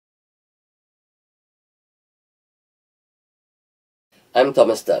I'm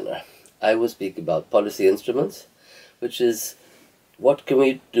Thomas Sterner. I will speak about policy instruments, which is what can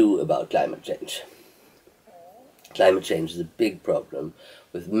we do about climate change. Climate change is a big problem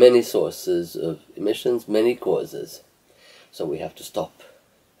with many sources of emissions, many causes. So we have to stop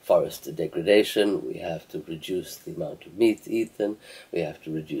forest degradation, we have to reduce the amount of meat eaten, we have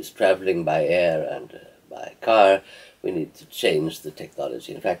to reduce traveling by air and by car, we need to change the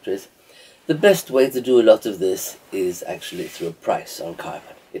technology in factories. The best way to do a lot of this is actually through a price on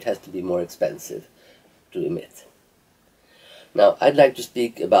carbon. It has to be more expensive to emit. Now, I'd like to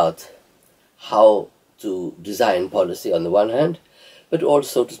speak about how to design policy on the one hand, but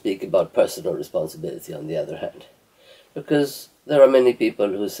also to speak about personal responsibility on the other hand. Because there are many people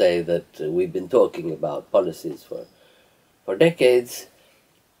who say that we've been talking about policies for decades.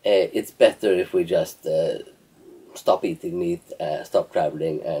 It's better if we just stop eating meat, stop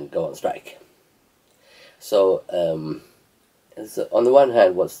traveling, and go on strike. So, on the one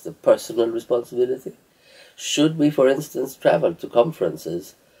hand, what's the personal responsibility? Should we, for instance, travel to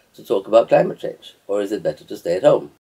conferences to talk about climate change? Or is it better to stay at home?